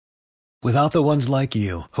Without the ones like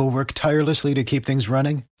you, who work tirelessly to keep things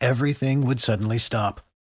running, everything would suddenly stop.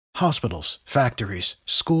 Hospitals, factories,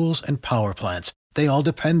 schools, and power plants, they all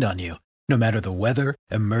depend on you. No matter the weather,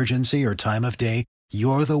 emergency, or time of day,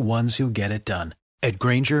 you're the ones who get it done. At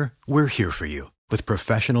Grainger, we're here for you with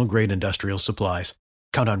professional-grade industrial supplies.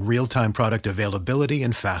 Count on real-time product availability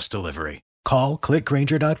and fast delivery. Call,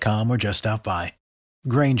 clickgrainger.com, or just stop by.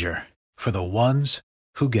 Grainger, for the ones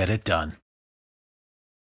who get it done.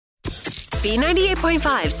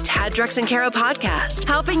 B98.5's Tad, Drex, and Kara podcast,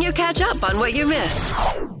 helping you catch up on what you missed.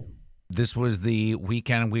 This was the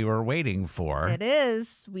weekend we were waiting for. It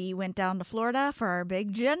is. We went down to Florida for our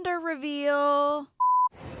big gender reveal.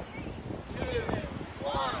 3, 2,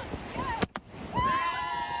 1.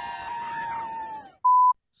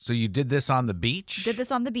 So you did this on the beach? Did this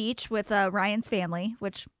on the beach with Ryan's family,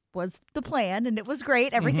 which was the plan, and it was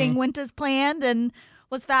great. Everything went as planned and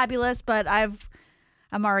was fabulous, but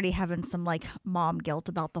I'm already having some like mom guilt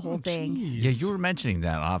about the whole thing. Yeah, you were mentioning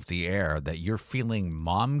that off the air, that you're feeling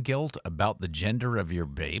mom guilt about the gender of your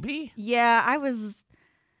baby? Yeah,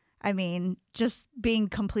 just being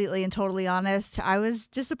completely and totally honest, I was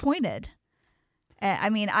disappointed.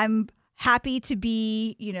 I'm happy to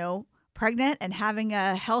be, pregnant and having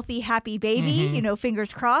a healthy, happy baby,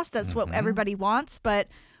 fingers crossed. That's what everybody wants. But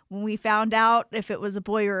when we found out if it was a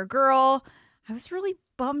boy or a girl, I was really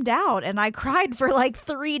bummed out, and I cried for like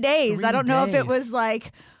 3 days. I don't know if it was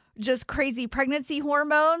like just crazy pregnancy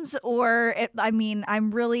hormones or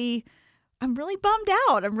I'm really bummed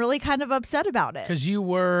out. I'm really kind of upset about it. Because you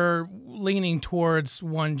were leaning towards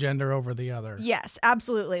one gender over the other. Yes,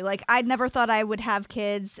 absolutely. Like, I never thought I would have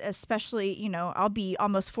kids, especially, I'll be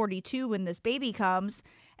almost 42 when this baby comes.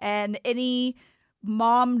 And any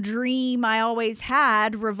mom dream I always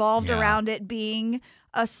had revolved around it being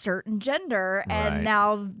a certain gender. And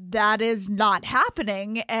now that is not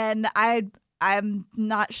happening. And I'm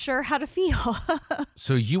not sure how to feel.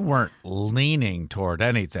 So you weren't leaning toward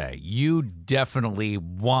anything. You definitely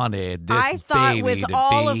wanted this I thought baby with to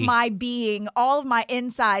all be... of my being, all of my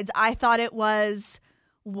insides, I thought it was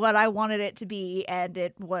what I wanted it to be, and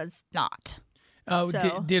it was not.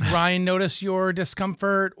 Did Ryan notice your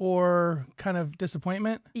discomfort or kind of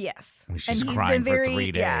disappointment? Yes. She's crying for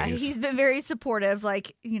 3 days. Yeah, he's been very supportive.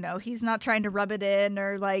 Like, he's not trying to rub it in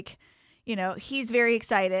or like... he's very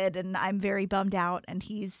excited and I'm very bummed out, and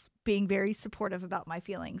he's being very supportive about my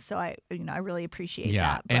feelings. So I really appreciate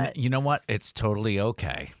that. But... And you know what? It's totally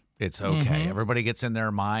okay. It's okay. Everybody gets in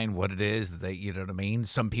their mind what it is that you know what I mean?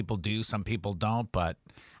 Some people do, some people don't, but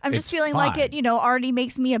I'm just feeling like it, already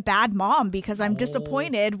makes me a bad mom because I'm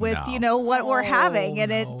disappointed with, what we're having.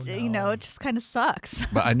 And it just kind of sucks.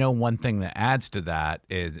 But I know one thing that adds to that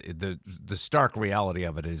is the stark reality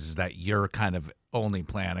of it is that you're kind of only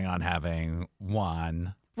planning on having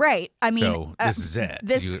one. Right. So this is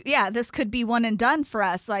it. This could be one and done for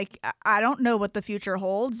us. Like, I don't know what the future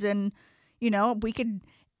holds. And, we could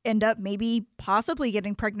end up maybe possibly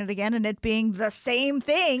getting pregnant again and it being the same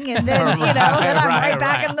thing. And then, then I'm right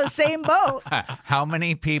back in the same boat. How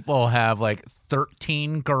many people have like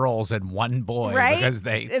 13 girls and one boy because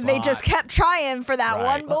they just kept trying for that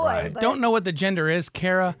one boy. Right. Don't know what the gender is,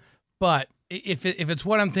 Kara, but if it's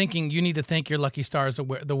what I'm thinking, you need to thank your lucky stars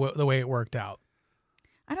the way it worked out.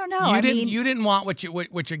 I don't know. You didn't want what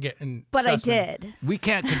you're getting, but I did. We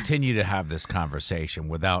can't continue to have this conversation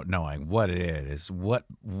without knowing what it is. What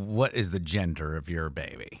is the gender of your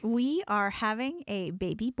baby? We are having a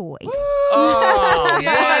baby boy. Oh,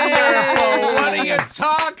 wonderful! What are you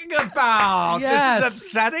talking about? Yes. This is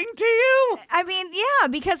upsetting to you?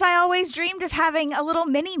 Because I always dreamed of having a little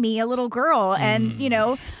mini me, a little girl, and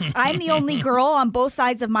I'm the only girl on both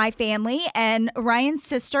sides of my family, and Ryan's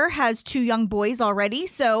sister has 2 young boys already.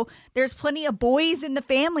 So there's plenty of boys in the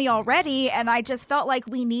family already. And I just felt like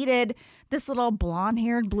we needed this little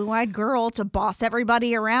blonde-haired, blue-eyed girl to boss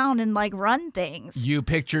everybody around and like run things. You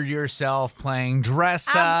pictured yourself playing dress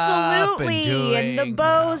Absolutely. up and doing... And the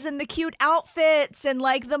bows and the cute outfits and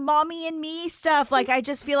like the mommy and me stuff. Like, I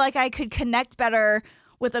just feel like I could connect better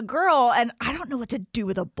with a girl, and I don't know what to do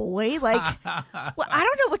with a boy. Like, I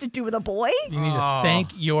don't know what to do with a boy. You need to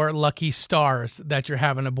thank your lucky stars that you're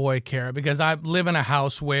having a boy, Kara, because I live in a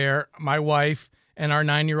house where my wife and our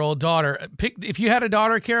 9-year-old daughter, if you had a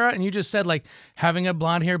daughter, Kara, and you just said like having a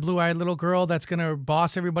blonde-haired, blue-eyed little girl that's going to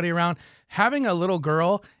boss everybody around, having a little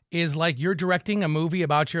girl is like you're directing a movie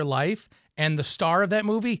about your life, and the star of that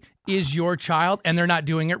movie is your child, and they're not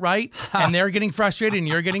doing it right, and they're getting frustrated, and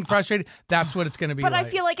you're getting frustrated. That's what it's going to be But like. I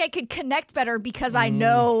feel like I could connect better because I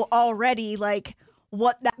know already, like,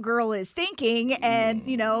 what that girl is thinking and,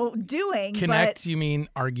 doing. Connect, you mean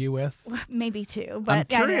argue with? But maybe too. I'm But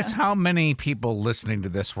curious how many people listening to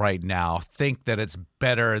this right now think that it's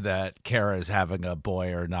better that Kara is having a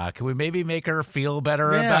boy or not. Can we maybe make her feel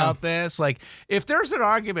better about this? Like, if there's an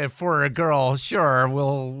argument for a girl, sure,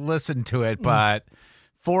 we'll listen to it, but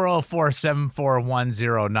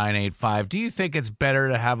 404-741-0985. Do you think it's better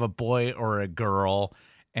to have a boy or a girl,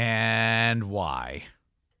 and why?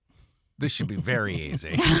 This should be very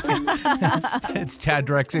easy. It's Tad,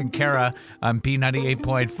 Drex, and Kara on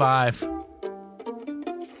B98.5.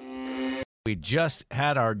 We just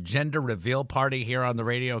had our gender reveal party here on the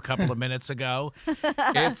radio a couple of minutes ago.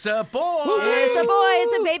 It's a boy. It's a boy.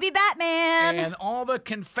 It's a baby Batman. And all the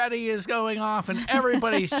confetti is going off and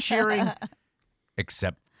everybody's cheering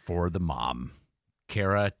except for the mom.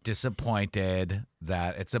 Kara, disappointed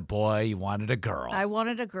that it's a boy. You wanted a girl. I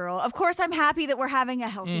wanted a girl. Of course, I'm happy that we're having a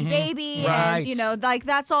healthy baby. Right. And,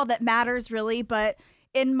 that's all that matters, really. But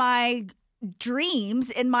in my dreams,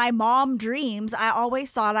 in my mom dreams, I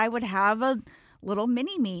always thought I would have a little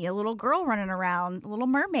mini-me, a little girl running around, a little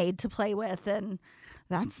mermaid to play with. And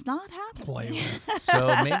that's not happening. Play with. So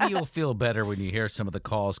maybe you'll feel better when you hear some of the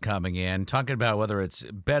calls coming in, talking about whether it's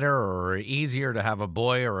better or easier to have a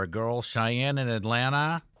boy or a girl. Cheyenne in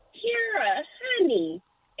Atlanta. Kara, honey,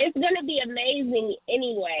 it's going to be amazing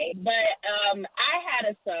anyway. But I had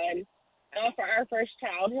a son for our first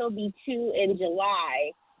child. He'll be 2 in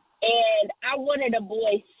July. And I wanted a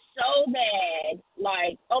boy so bad.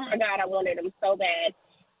 Like, oh, my God, I wanted him so bad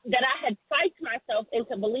that I had psyched myself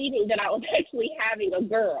into believing that I was actually having a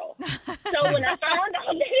girl. So when I found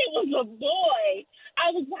out that it was a boy, I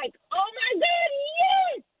was like, oh, my God,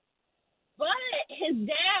 yes! But his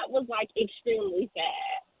dad was, extremely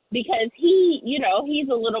sad because he's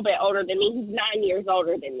a little bit older than me. He's 9 years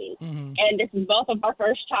older than me. Mm-hmm. And this is both of our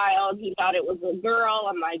first child. He thought it was a girl.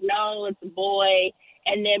 I'm like, no, it's a boy.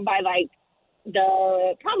 And then by,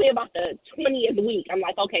 probably about the 20th week, I'm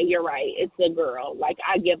like, okay, you're right. It's a girl.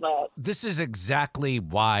 I give up. This is exactly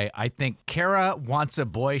why I think Kara wants a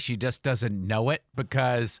boy. She just doesn't know it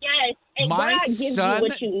because yes, and my God gives son you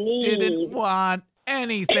what you need. didn't want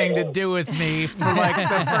anything to do with me for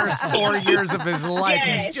the first 4 years of his life.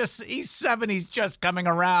 Yes. He's 7. He's just coming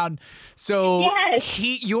around. So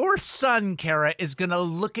your son, Kara, is going to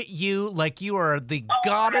look at you like you are the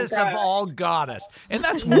goddess of all goddess. And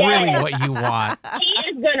that's really what you want. He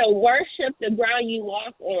is going to worship the ground you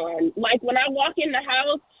walk on. Like when I walk in the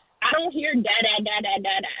house, I don't hear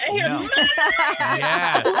da-da-da-da-da-da. I hear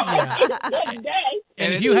Yes.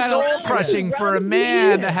 And if you had soul-crushing for a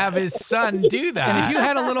man to have his son do that. And if you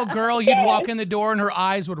had a little girl, you'd walk in the door and her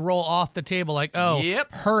eyes would roll off the table like, oh,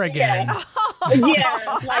 her again.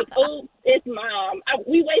 Yeah, oh, it's mom.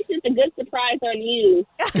 We wasted the good surprise on you.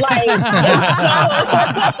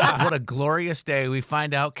 What a glorious day. We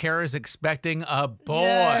find out Kara's expecting a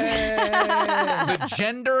boy. The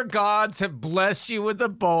gender gods have blessed you with a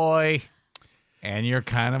boy. And you're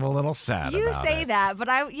kind of a little sad about it. You say that, but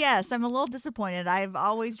I'm a little disappointed. I've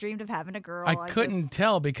always dreamed of having a girl. I couldn't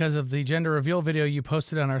tell because of the gender reveal video you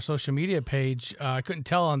posted on our social media page. I couldn't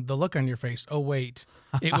tell on the look on your face. Oh, wait.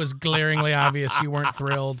 It was glaringly obvious you weren't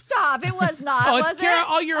thrilled. Stop. It was not. Oh, was Kara, it?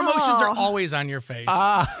 all your emotions are always on your face.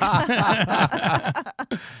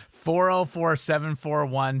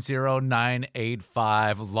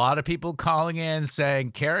 404-741-0985. A lot of people calling in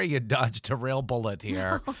saying, Kara, you dodged a real bullet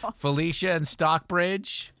here. Felicia in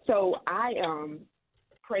Stockbridge. So I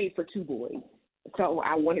prayed for 2 boys. So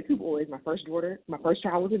I wanted 2 boys. My first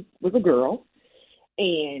child was a girl.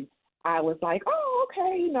 And I was like, oh,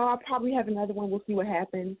 okay, I'll probably have another one. We'll see what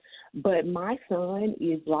happens. But my son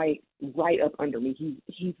is right up under me.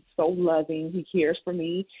 He's so loving. He cares for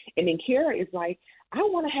me. And then Kara is like, I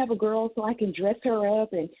want to have a girl so I can dress her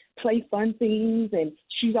up and play fun things. And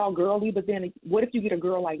she's all girly. But then what if you get a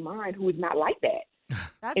girl like mine who is not like that?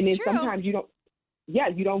 That's and then true. sometimes you don't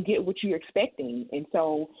get what you're expecting. And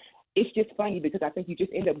so it's just funny because I think you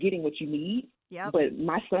just end up getting what you need. Yep. But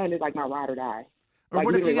my son is like my ride or die. Or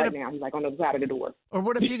what if you right now, he's on the other side of the door. Or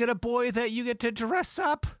what if you get a boy that you get to dress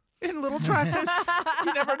up in little dresses?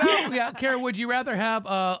 You never know. Yeah, Kara, would you rather have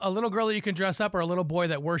a little girl that you can dress up or a little boy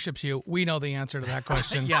that worships you? We know the answer to that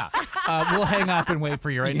question. Yeah. We'll hang up and wait for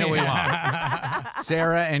you. Right? No, we won't.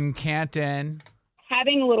 Sarah in Canton. Hi,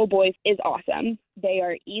 having little boys is awesome. They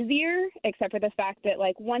are easier, except for the fact that,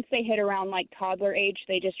 like, once they hit around, like, toddler age,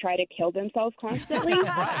 they just try to kill themselves constantly.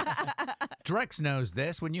 Drex knows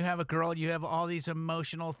this. When you have a girl, you have all these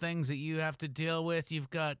emotional things that you have to deal with. You've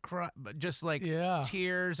got just like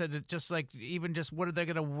tears, and it just like even just what are they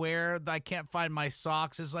going to wear? I can't find my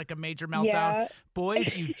socks is like a major meltdown. Yeah.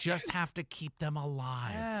 Boys, you just have to keep them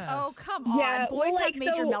alive. Yes. Oh, come on. Yeah, Boys have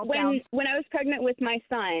major meltdowns. When I was pregnant with my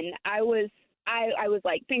son, I was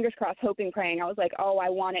like, fingers crossed, hoping, praying. I was like, oh, I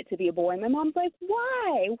want it to be a boy. My mom's like,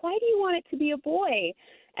 why? Why do you want it to be a boy?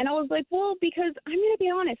 And I was like, well, because I'm going to be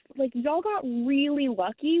honest, like, y'all got really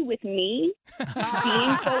lucky with me being so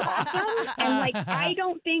awesome. And, like, I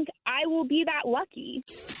don't think I will be that lucky.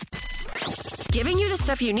 Giving you the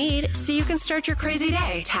stuff you need so you can start your crazy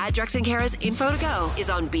day. Tad, Drex, and Kara's Info to Go is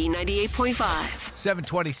on B98.5.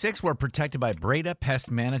 726, we're protected by Breda Pest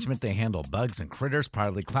Management. They handle bugs and critters.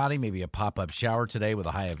 Partly cloudy, maybe a pop-up shower today with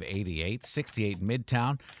a high of 88. 68 in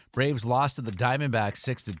Midtown. Braves lost to the Diamondbacks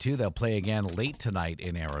 6-2. They'll play again late tonight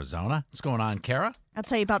in Arizona. What's going on, Kara? I'll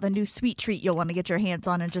tell you about the new sweet treat you'll want to get your hands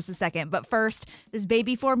on in just a second. But first, this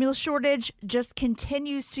baby formula shortage just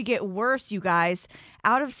continues to get worse, you guys.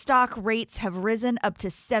 Out-of-stock rates have risen up to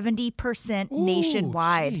 70%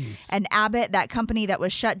 nationwide. Geez. And Abbott, that company that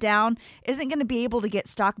was shut down, isn't going to be able to get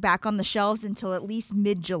stock back on the shelves until at least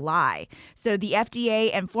mid-July. So the FDA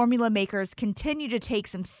and formula makers continue to take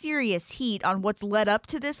some serious heat on what's led up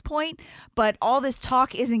to this point. But all this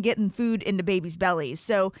talk isn't getting food into babies' bellies.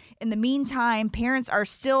 So in the meantime, parents are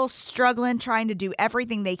still struggling, trying to do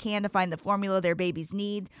everything they can to find the formula their babies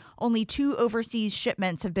need. Only 2 overseas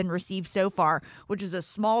shipments have been received so far, which is a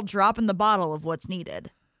small drop in the bottle of what's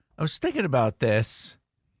needed. I was thinking about this.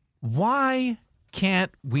 Why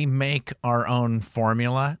can't we make our own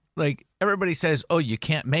formula? Like, everybody says, oh, you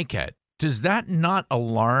can't make it. Does that not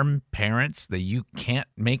alarm parents that you can't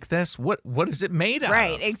make this? What is it made out of?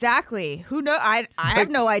 Right, exactly. Who knows? I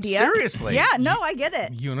have no idea. Seriously. Yeah, no, I get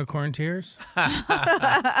it. Unicorn tears?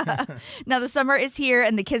 Now the summer is here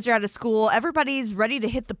and the kids are out of school. Everybody's ready to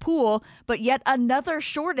hit the pool, but yet another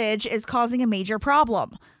shortage is causing a major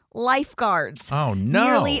problem. Lifeguards. Oh, no.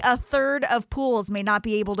 Nearly a third of pools may not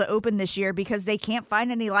be able to open this year because they can't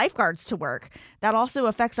find any lifeguards to work. That also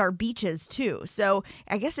affects our beaches, too. So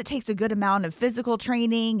I guess it takes a good amount of physical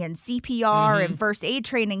training and CPR and first aid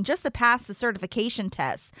training just to pass the certification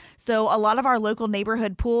tests. So a lot of our local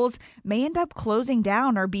neighborhood pools may end up closing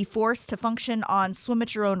down or be forced to function on swim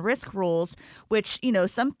at your own risk rules, which, you know,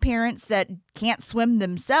 some parents that can't swim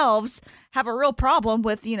themselves have a real problem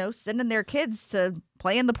with, you know, sending their kids to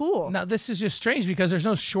play in the pool. Now, this is just strange because there's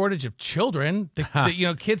no shortage of children.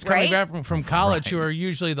 Kids coming back from college who are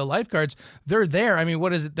usually the lifeguards, they're there. I mean,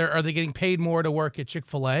 what is it? Are they getting paid more to work at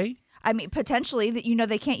Chick-fil-A? I mean, potentially that, you know,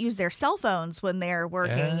 they can't use their cell phones when they're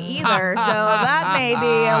working either. So that may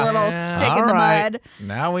be a little stick in the mud.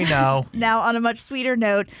 Now we know. Now, on a much sweeter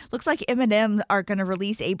note, looks like M&M are going to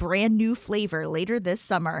release a brand new flavor later this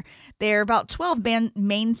summer. There are about 12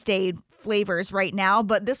 mainstay flavors right now,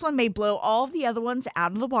 but this one may blow all of the other ones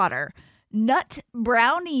out of the water. Nut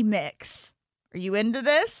brownie mix. Are you into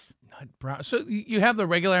this? So you have the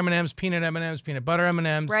regular M&Ms, peanut M&Ms, peanut butter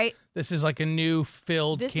M&Ms. Right. This is like a new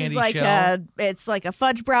filled candy like shell. It's like a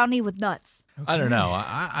fudge brownie with nuts. I don't know.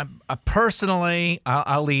 I personally,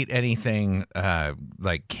 I'll eat anything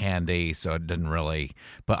like candy, so it didn't really.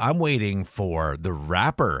 But I'm waiting for the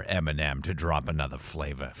wrapper M&M to drop another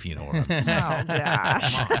flavor, if you know what I'm saying. Oh,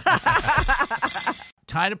 gosh.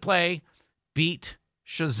 Time to play Beat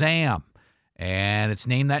Shazam. And it's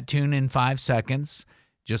Name That Tune in 5 seconds.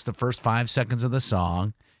 Just the first 5 seconds of the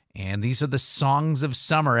song. And these are the songs of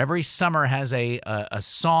summer. Every summer has a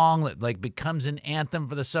song that like becomes an anthem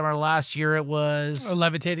for the summer. Last year it was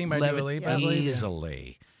Levitating by Dua Lipa.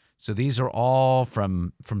 Easily. So these are all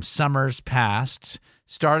from summers past.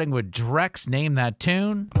 Starting with Drex, Name That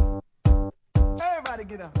Tune. Everybody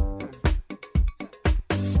get up.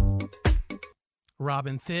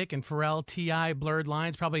 Robin Thicke and Pharrell T.I. Blurred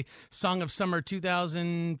Lines, probably Song of Summer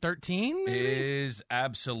 2013, maybe? Is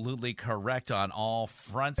absolutely correct on all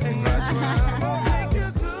fronts. I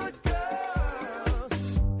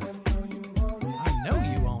know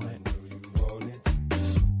you own it.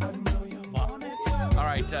 All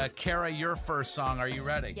right, Kara, your first song. Are you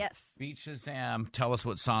ready? Yes. Beat Shazam. Tell us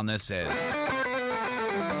what song this is.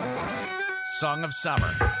 Song of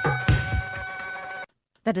Summer.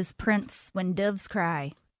 That is Prince, When Doves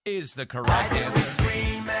Cry. Is the correct answer.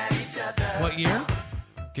 What year?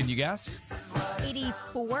 Can you guess?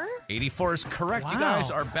 84? 84 is correct. Wow. You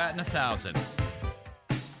guys are batting 1,000.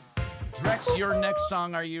 Drex, your next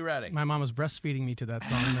song. Are you ready? My mom was breastfeeding me to that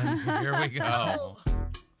song. Then. Here we go.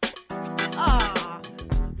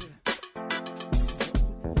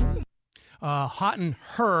 Hot and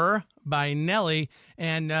Her by Nelly,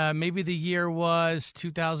 and maybe the year was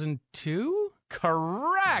 2002?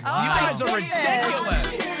 Correct. You guys are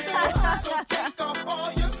ridiculous.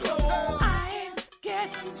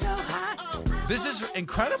 This is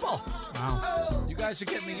incredible. Wow. You guys are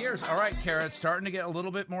getting the years. All right, Kara, it's starting to get a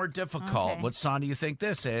little bit more difficult. Okay. What song do you think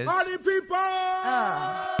this is? Party people!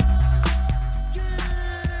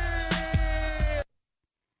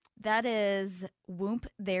 That is Whoop,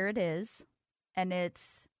 There It Is. And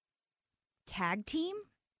it's Tag Team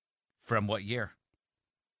From what year?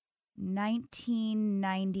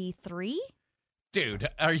 1993. Dude,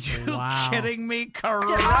 are you Wow. kidding me? Correct.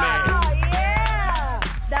 Oh, yeah!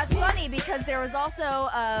 That's funny because there was also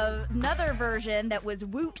another version that was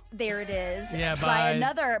Woot, There It Is. Yeah, by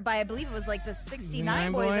I believe it was like the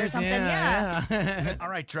 69 Boys or something. Yeah. All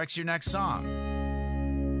right, Drex, your next song.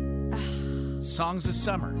 Songs of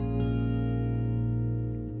Summer.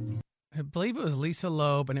 I believe it was Lisa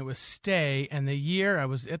Loeb, and it was Stay. And the year I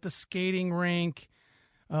was at the skating rink.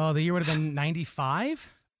 Oh, the year would have been 95?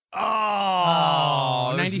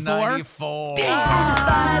 Oh, 94? 94.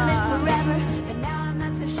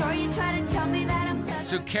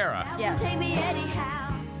 So, Kara, Yes.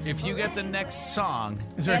 if you get the next song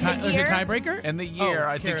Is there And the is it a year? tiebreaker? and the year, Oh,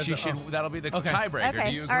 I think Kara's she the- should. oh. That'll be the Okay. tiebreaker. Okay.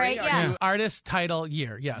 Do you agree? All right, yeah. Yeah. Artist, title,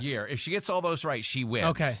 year. Yes. Year. If she gets all those right, she wins.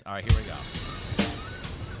 Okay. All right, here we go.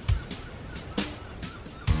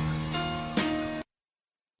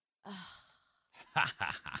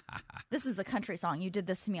 This is a country song. You did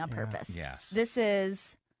this to me on purpose. Yes. This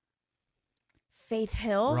is Faith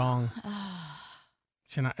Hill. Wrong.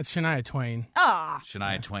 It's Shania Twain. Ah.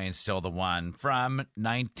 Shania Twain's still the one from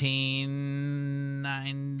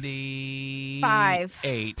 1995.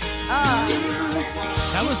 8.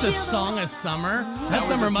 That was the song of summer. That was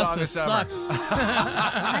summer the must song have of summer.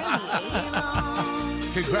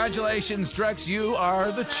 sucked. Congratulations, Drex. You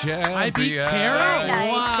are the champion. I beat Kara?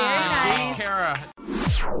 Nice, Wow. very nice. Beat Kara.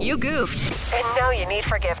 You goofed. And now you need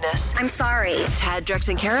forgiveness. I'm sorry. Tad, Drex,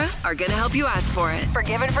 and Kara are going to help you ask for it.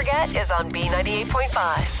 Forgive and Forget is on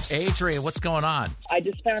B98.5. Adrian, what's going on? I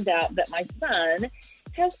just found out that my son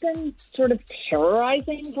has been sort of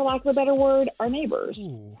terrorizing, for lack of a better word, our neighbors.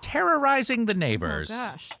 Terrorizing the neighbors. Oh,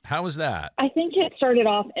 gosh. How was that? I think it started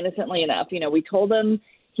off innocently enough. You know, we told him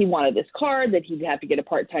he wanted this card, that he'd have to get a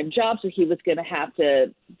part-time job, so he was going to have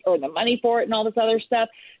to earn the money for it and all this other stuff.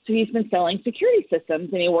 So he's been selling security systems,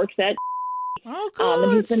 and he works at Oh, good.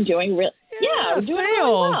 and he's been doing doing sales. really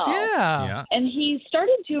well. Yeah. And he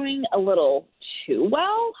started doing a little too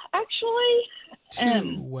well, actually.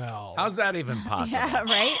 Too well. How's that even possible? Yeah,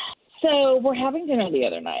 right? So we're having dinner the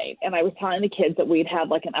other night, and I was telling the kids that we'd had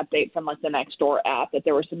like an update from like the Nextdoor app that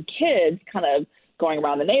there were some kids kind of going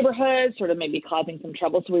around the neighborhood, sort of maybe causing some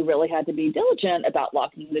trouble. So we really had to be diligent about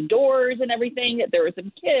locking the doors and everything. That there were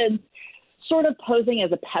some kids sort of posing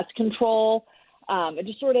as a pest control, and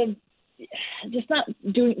just sort of just not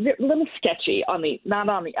doing a little sketchy not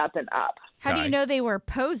on the up and up. How do you Okay. know they were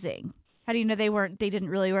posing? How do you know they didn't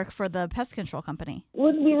really work for the pest control company?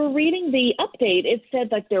 When we were reading the update, it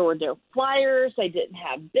said like there were no flyers, they didn't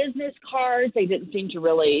have business cards, they didn't seem to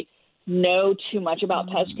really know too much about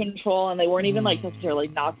pest control, and they weren't even like necessarily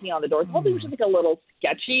knocking on the door. It was just like a little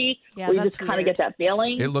sketchy, Yeah, where you that's just kind of weird. get that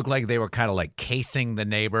feeling. It looked like they were kind of like casing the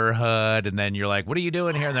neighborhood, and then you're like, what are you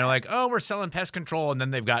doing here? And they're like, oh, we're selling pest control, and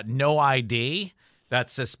then they've got no ID.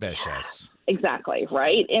 That's suspicious. Exactly,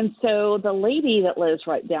 right? And so the lady that lives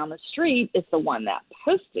right down the street is the one that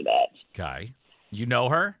posted it. Okay. You know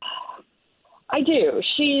her? I do.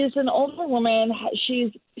 She's an older woman.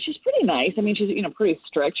 She's pretty nice. I mean, she's pretty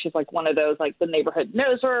strict. She's like one of those like the neighborhood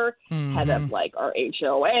knows her, head of like our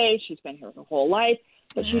HOA. She's been here her whole life,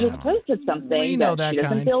 but she just posted something We know that that she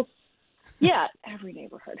doesn't kind. feel. Yeah, every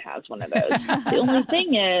neighborhood has one of those. The only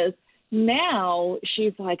thing is now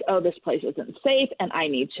she's like, oh, this place isn't safe, and I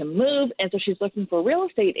need to move, and so she's looking for real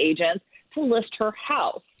estate agents to list her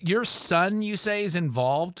house. Your son, you say, is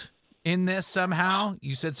involved in this somehow?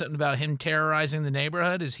 You said something about him terrorizing the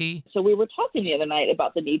neighborhood. Is he? So we were talking the other night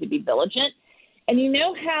about the need to be vigilant. And you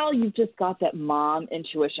know how you've just got that mom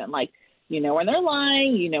intuition, like, you know when they're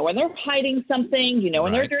lying, you know when they're hiding something, you know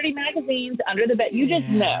when they're Right. dirty magazines under the bed. You just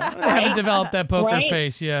know. I haven't Right? developed that poker Right?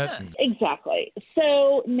 face yet. Exactly.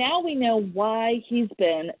 So now we know why he's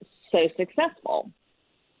been so successful.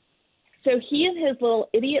 So he and his little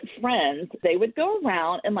idiot friends, they would go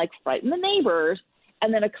around and like frighten the neighbors.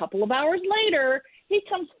 And then a couple of hours later, he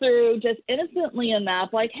comes through just innocently enough,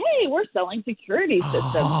 like, hey, we're selling security systems.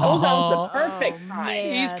 Oh, that was the perfect time.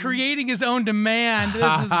 man. He's creating his own demand.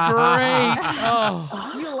 This is great.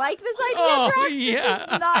 Oh, You like this idea, Oh, Drex? yeah.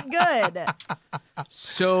 This is not good.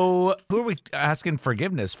 So who are we asking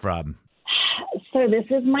forgiveness from? So this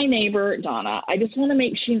is my neighbor, Donna. I just want to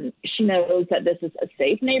make she knows that this is a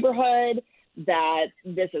safe neighborhood, that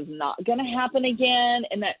this is not going to happen again,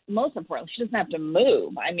 and that most importantly, she doesn't have to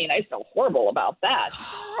move. I mean, I feel horrible about that. She's been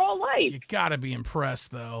her whole life. You got to be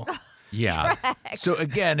impressed, though. Yeah. So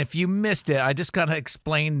again, if you missed it, I just got to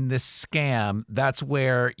explain this scam. That's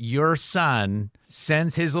where your son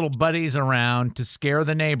sends his little buddies around to scare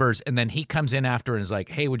the neighbors, and then he comes in after and is like,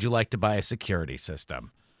 hey, would you like to buy a security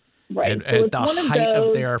system? Right. And, So at it's the one of height of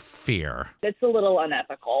those- their fear. It's a little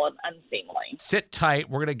unethical and unseemly. Sit tight.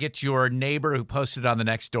 We're going to get your neighbor who posted on the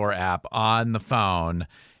Nextdoor app on the phone,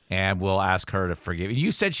 and we'll ask her to forgive you.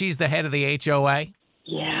 You said she's the head of the HOA?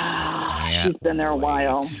 Yeah, she's been there a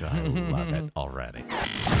while. I love it already.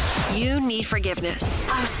 You need forgiveness.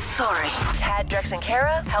 I'm sorry. Tad, Drex, and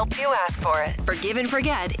Kara help you ask for it. Forgive and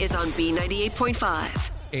Forget is on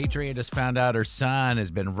B98.5. Adrian just found out her son has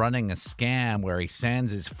been running a scam where he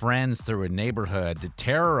sends his friends through a neighborhood to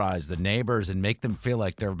terrorize the neighbors and make them feel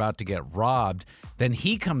like they're about to get robbed. Then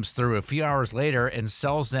he comes through a few hours later and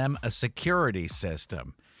sells them a security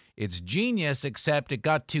system. It's genius, except it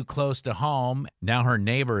got too close to home. Now her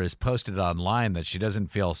neighbor has posted online that she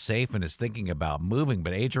doesn't feel safe and is thinking about moving,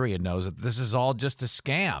 but Adrian knows that this is all just a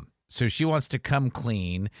scam. So she wants to come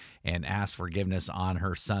clean and ask forgiveness on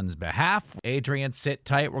her son's behalf. Adrian, sit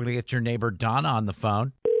tight. We're going to get your neighbor Donna on the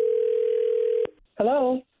phone.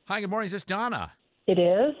 Hello. Hi, good morning. Is this Donna? It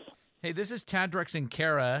is. Hey, this is Tad, Drex, and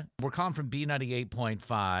Kara. We're calling from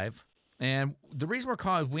B98.5. And the reason we're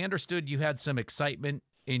calling is we understood you had some excitement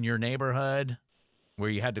in your neighborhood where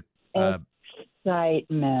you had to...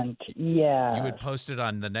 Excitement, yes. You had posted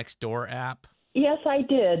on the Nextdoor app? Yes, I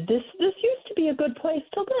did. This used to be a good place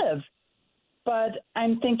to live. But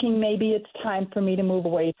I'm thinking maybe it's time for me to move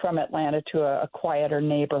away from Atlanta to a quieter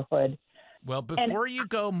neighborhood. Well, before you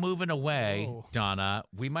go moving away, Donna,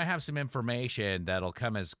 we might have some information that'll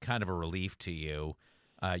come as kind of a relief to you.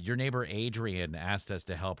 Your neighbor Adrian asked us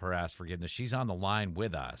to help her ask forgiveness. She's on the line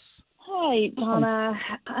with us. Hi, Donna.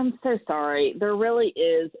 I'm so sorry. There really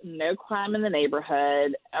is no crime in the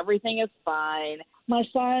neighborhood. Everything is fine. My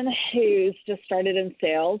son, who's just started in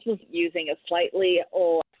sales, was using a slightly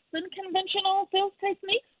less than conventional sales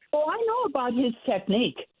technique. Oh, I know about his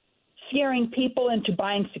technique. Scaring people into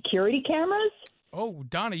buying security cameras? Oh,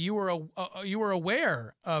 Donna, you were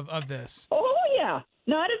aware of this. Oh, yeah.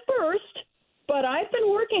 Not at first, but I've been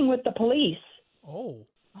working with the police. Oh.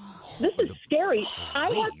 This is scary. I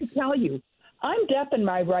have to tell you, I'm deaf in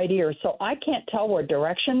my right ear, so I can't tell where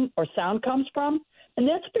direction or sound comes from, and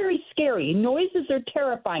that's very scary. Noises are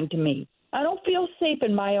terrifying to me. I don't feel safe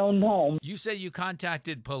in my own home. You said you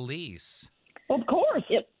contacted police. Of course.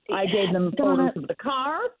 Yep. I gave them photos of the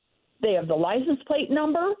car. They have the license plate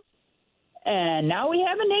number. And now we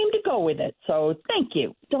have a name to go with it. So thank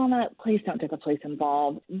you. Donna, please don't get the police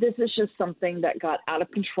involved. This is just something that got out of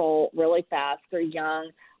control really fast. They're young.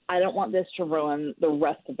 I don't want this to ruin the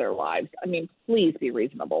rest of their lives. I mean, please be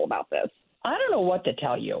reasonable about this. I don't know what to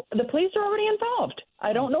tell you. The police are already involved.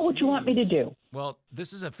 I don't know what you want me to do. Well,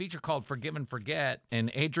 this is a feature called Forgive and Forget,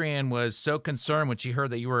 and Adrian was so concerned when she heard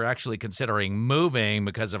that you were actually considering moving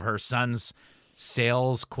because of her son's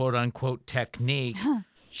sales, quote-unquote, technique.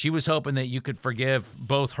 She was hoping that you could forgive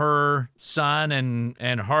both her son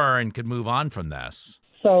and her and could move on from this.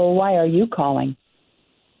 So why are you calling?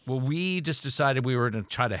 Well, we just decided we were going to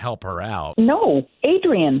try to help her out. No,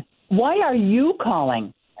 Adrian, why are you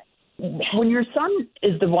calling? When your son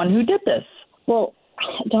is the one who did this. Well,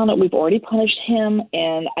 Donna, we've already punished him,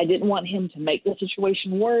 and I didn't want him to make the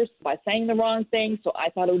situation worse by saying the wrong thing, so I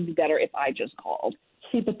thought it would be better if I just called.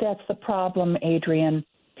 See, but that's the problem, Adrian.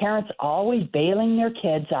 Parents always bailing their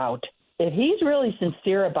kids out. If he's really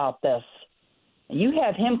sincere about this, you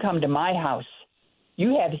have him come to my house.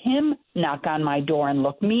 You have him knock on my door and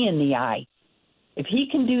look me in the eye. If he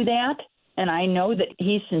can do that, and I know that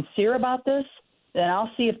he's sincere about this, then I'll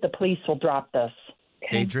see if the police will drop this.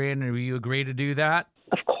 Okay. Adrian, will you agree to do that?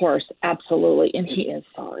 Of course, absolutely, and he is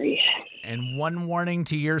sorry. And one warning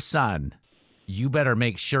to your son. You better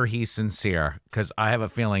make sure he's sincere, because I have a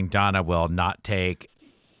feeling Donna will not take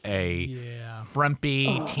a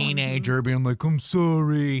frumpy teenager being like, I'm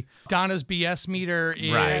sorry. Donna's BS meter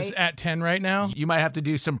is at 10 right now. You might have to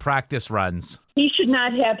do some practice runs. He should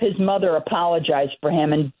not have his mother apologize for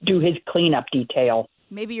him and do his cleanup detail.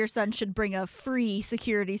 Maybe your son should bring a free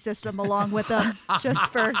security system along with him,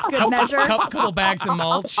 just for good measure. Couple bags of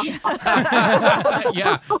mulch.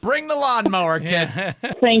 Yeah, bring the lawnmower, kid.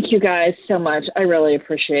 Thank you guys so much. I really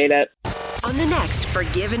appreciate it. On the next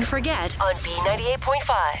Forgive and Forget on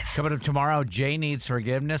B98.5. Coming up tomorrow, Jay needs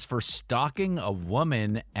forgiveness for stalking a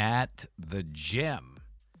woman at the gym.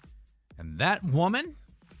 And that woman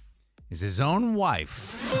is his own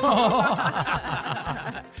wife.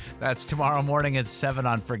 That's tomorrow morning at 7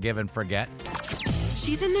 on Forgive and Forget.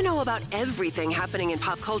 She's in the know about everything happening in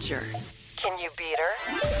pop culture. Can you beat her?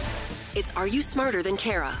 It's Are You Smarter Than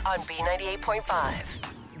Kara on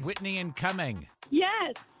B98.5. Whitney Incoming.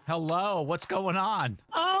 Yes. Hello, what's going on?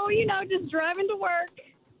 Oh, just driving to work.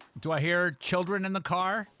 Do I hear children in the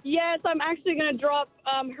car? Yes, I'm actually going to drop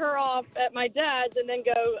her off at my dad's and then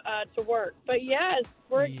go to work. But yes,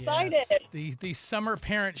 we're excited. The summer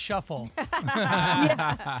parent shuffle.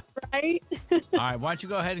 Yeah, right? All right, why don't you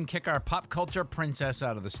go ahead and kick our pop culture princess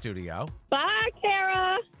out of the studio? Bye,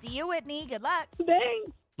 Kara. See you, Whitney. Good luck.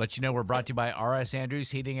 Thanks. Let you know we're brought to you by R.S. Andrews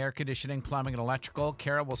Heating, Air Conditioning, Plumbing, and Electrical.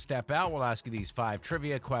 Kara will step out. We'll ask you these 5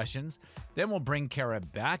 trivia questions. Then we'll bring Kara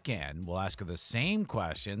back in. We'll ask her the same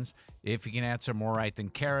questions. If you can answer more right than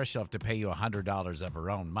Kara, she'll have to pay you $100 of her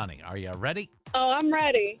own money. Are you ready? Oh, I'm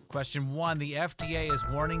ready. Question 1. The FDA is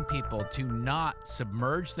warning people to not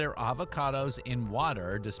submerge their avocados in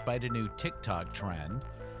water despite a new TikTok trend.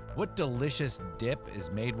 What delicious dip is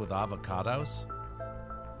made with avocados?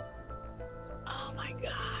 Oh, my gosh.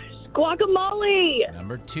 Guacamole.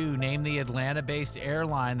 Number 2, name the Atlanta-based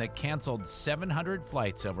airline that canceled 700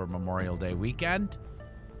 flights over Memorial Day weekend.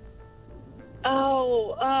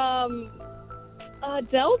 Oh,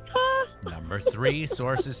 Delta? Number 3,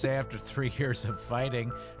 sources say after 3 years of fighting,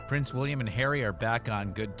 Prince William and Harry are back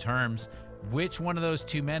on good terms. Which one of those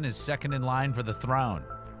 2 men is second in line for the throne?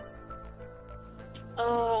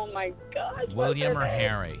 Oh, my gosh. William or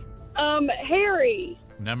Harry? Harry.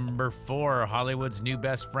 Number 4, Hollywood's new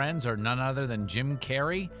best friends are none other than Jim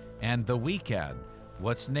Carrey and The Weeknd.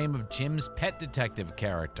 What's the name of Jim's pet detective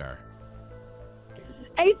character?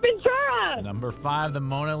 Ace Ventura. Number 5, the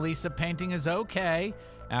Mona Lisa painting is okay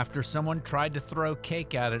after someone tried to throw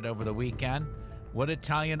cake at it over the weekend. What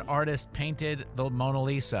Italian artist painted the Mona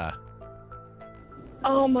Lisa?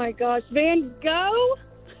 Oh, my gosh. Van Gogh?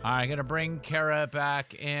 All right, going to bring Kara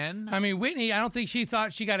back in. I mean, Whitney, I don't think she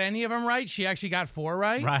thought she got any of them right. She actually got 4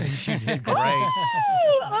 right. Right, she did great.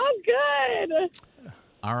 Oh, good.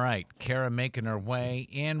 All right, Kara making her way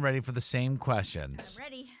in, ready for the same questions. I'm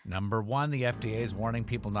ready. Number 1, the FDA is warning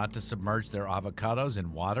people not to submerge their avocados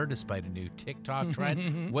in water despite a new TikTok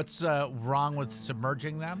trend. What's wrong with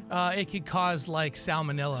submerging them? It could cause like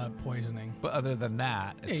salmonella poisoning. But other than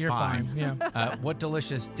that, it's you're fine. Yeah. What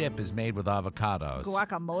delicious dip is made with avocados?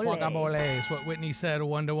 Guacamole. Guacamole is what Whitney said,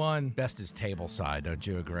 1-to-1. Best is table side, don't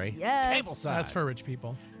you agree? Yes. Table side. That's for rich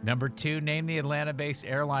people. Number 2, name the Atlanta-based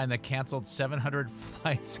airline that canceled 700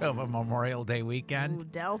 flights over Memorial Day weekend. Ooh,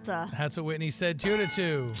 Delta. That's what Whitney said,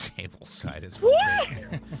 2-to-2. Table side is for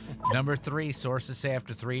rich. Number 3, sources say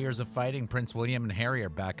after 3 years of fighting, Prince William and Harry are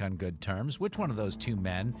back on good terms. Which one of those 2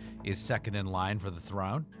 men is second in line for the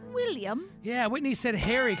throne? William. Yeah, Whitney said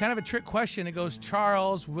Harry. Kind of a trick question. It goes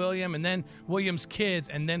Charles, William, and then William's kids,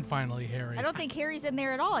 and then finally Harry. I don't think Harry's in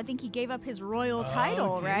there at all. I think he gave up his royal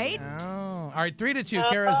title, right? Oh. All right, 3-2.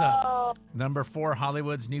 Kara's up. Number 4,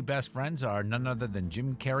 Hollywood's new best friends are none other than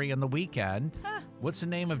Jim Carrey and The Weeknd. What's the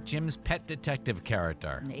name of Jim's pet detective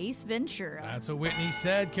character? Ace Ventura. That's what Whitney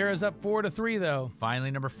said. Kara's up 4-3, though.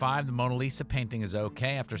 Finally, number 5, the Mona Lisa painting is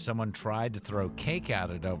okay after someone tried to throw cake at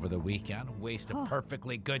it over the weekend. A waste of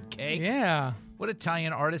perfectly good cake. Yeah. What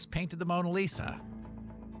Italian artist painted the Mona Lisa?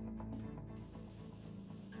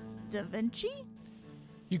 Da Vinci?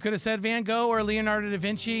 You could have said Van Gogh or Leonardo da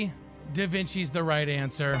Vinci. Da Vinci's the right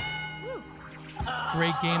answer.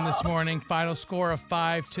 Great game this morning. Final score of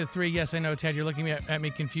 5-3. Yes, I know, Ted, you're looking at me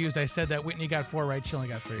confused. I said that Whitney got 4 right. She only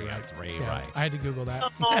got 3 right. Got 3 right. I had to Google that.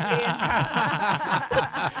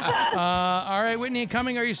 All right, Whitney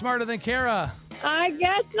Incoming. Are you smarter than Kara? I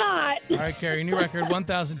guess not. All right, Kara, your new record,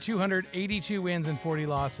 1,282 wins and 40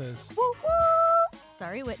 losses. Woo woo!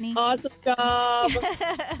 Sorry, Whitney. Awesome job.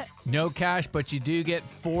 No cash, but you do get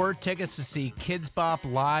 4 tickets to see Kids Bop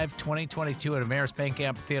Live 2022 at Ameris Bank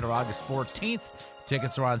Amphitheater August 14th.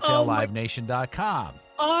 Tickets are on sale, livenation.com.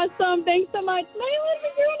 Awesome. Thanks so much.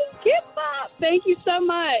 Kids Bop. Thank you so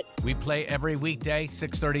much. We play every weekday,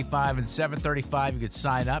 6:35 and 7:35. You could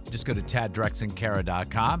sign up. Just go to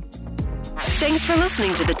taddrexandkara.com. Thanks for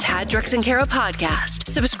listening to the Tad, Drex, and Kara podcast.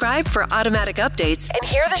 Subscribe for automatic updates and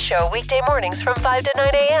hear the show weekday mornings from 5 to 9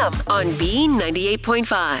 a.m. on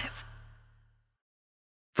B98.5.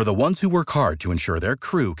 For the ones who work hard to ensure their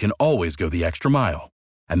crew can always go the extra mile,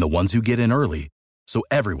 and the ones who get in early so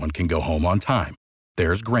everyone can go home on time,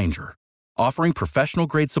 there's Grainger, offering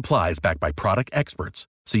professional-grade supplies backed by product experts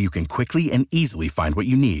so you can quickly and easily find what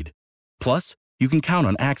you need. Plus, you can count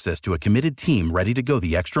on access to a committed team ready to go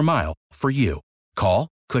the extra mile for you. Call,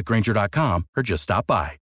 click Grainger.com, or just stop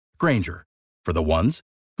by. Grainger, for the ones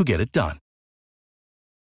who get it done.